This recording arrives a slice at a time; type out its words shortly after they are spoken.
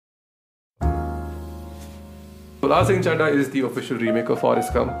Laal Singh Chaddha is the official remake of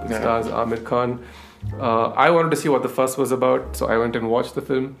Forrest Gump. It stars Amir Khan. I wanted to see what the fuss was about, so I went and watched the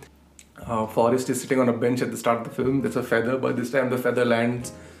film. Forrest is sitting on a bench at the start of the film. There's a feather, but this time the feather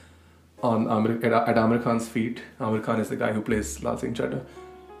lands on at Amir Khan's feet. Amir Khan is the guy who plays Laal Singh Chaddha.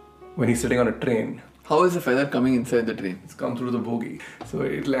 When he's sitting on a train. How is the feather coming inside the train? It's come through the bogie. So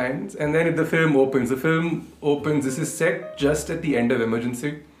it lands, and then the film opens. This is set just at the end of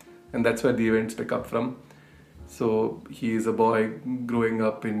Emergency, and that's where the events pick up from. So he is a boy growing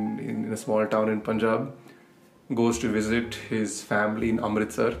up in a small town in Punjab, goes to visit his family in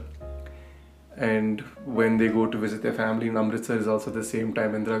Amritsar. And when they go to visit their family in Amritsar is also the same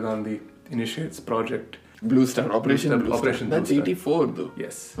time Indira Gandhi initiates Project Blue Star, Operation Blue Star. That's Blue Star. 84 though.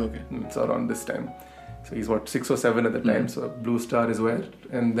 Yes. Okay. It's around this time. So he's 6 or 7 at the time. So Blue Star is where.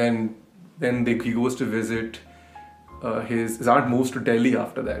 And then he goes to visit his aunt moves to Delhi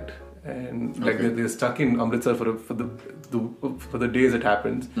after that. And they're stuck in Amritsar for the days it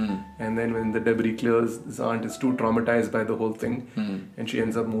happens. And then when the debris clears, his aunt is too traumatized by the whole thing. And she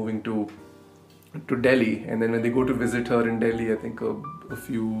ends up moving to Delhi. And then when they go to visit her in Delhi, I think a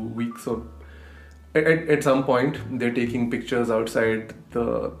few weeks or at some point they're taking pictures outside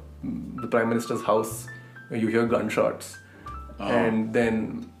the Prime Minister's house where you hear gunshots. And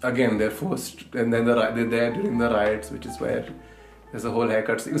then again they're forced, and then they're there during the riots, which is where there's a whole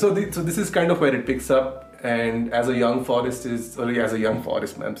haircut scene. So this is kind of where it picks up. And as a young Forrest,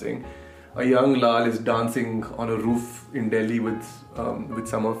 I'm saying, a young Laal is dancing on a roof in Delhi with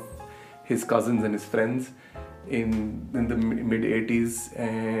some of his cousins and his friends in the mid 80s,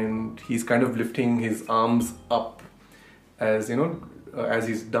 and he's kind of lifting his arms up as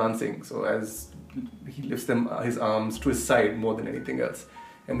he's dancing. So as he lifts his arms to his side more than anything else.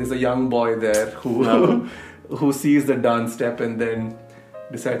 And there's a young boy there who sees the dance step and then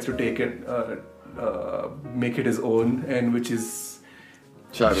decides to take it, make it his own, and which is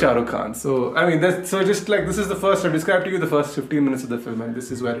Shah Rukh Khan. So I mean, this is the first. I've described to you the first 15 minutes of the film, and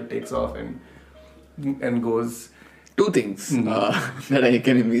this is where it takes off and goes. Two things that I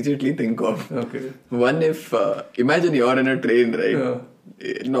can immediately think of. Okay. One, if imagine you're in a train, right?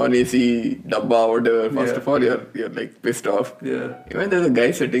 Non-AC, dabba, whatever. First of all, you're like pissed off. Yeah. Even there's a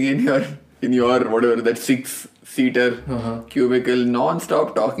guy sitting in your whatever, that 6-seater cubicle,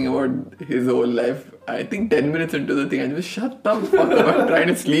 non-stop talking about his whole life. I think 10 minutes into the thing, I just shut the fuck up. I'm trying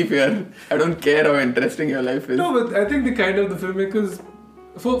to sleep here. I don't care how interesting your life is. No, but I think the filmmakers,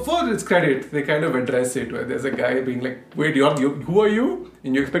 for its credit, they kind of address it where there's a guy being like, wait, who are you?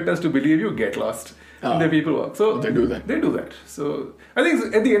 And you expect us to believe you? Get lost. And the people walk. So they do that. So I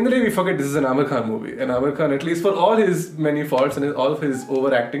think at the end of the day, we forget this is an Amir Khan movie. And Amir Khan, at least for all his many faults and all of his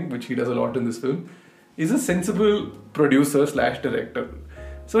overacting, which he does a lot in this film, is a sensible producer / director.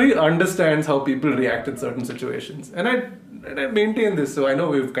 So he understands how people react in certain situations. And I maintain this, so I know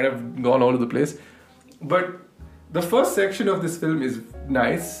we've kind of gone all over the place. But the first section of this film is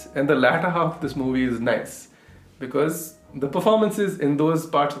nice, and the latter half of this movie is nice. Because the performances in those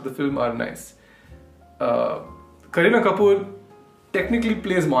parts of the film are nice. Kareena Kapoor technically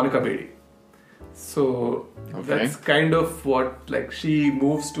plays Monica Bedi. So that's kind of what, she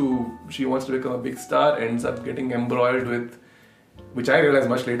wants to become a big star, ends up getting embroiled with, which I realized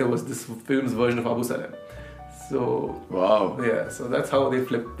much later was this film's version of Abu Salem. So, wow. Yeah, so that's how they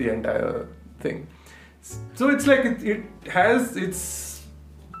flipped the entire thing. So it's like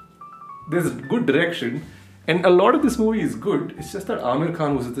there's good direction, and a lot of this movie is good. It's just that Amir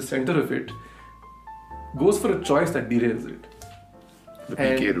Khan, who's at the center of it, goes for a choice that derails it. The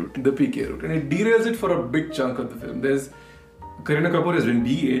PK route. And it derails it for a big chunk of the film. Kareena Kapoor has been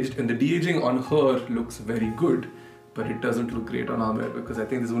de-aged, and the de-aging on her looks very good, but it doesn't look great on Amir, because I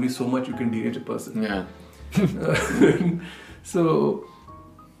think there's only so much you can de-age a person. Yeah. So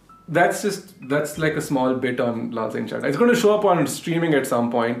that's like a small bit on Laal Singh Chaddha. It's going to show up on streaming at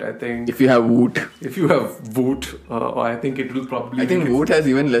some point, I think. If you have Woot. I think it will probably... I think Woot has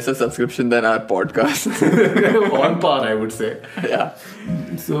even lesser subscription than our podcast. On par, I would say. Yeah.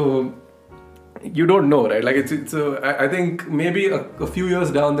 So, you don't know, right? I think maybe a few years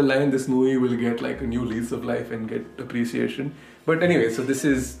down the line, this movie will get a new lease of life and get appreciation. But anyway, so this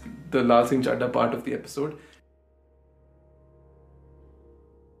is the Laal Singh Chaddha part of the episode.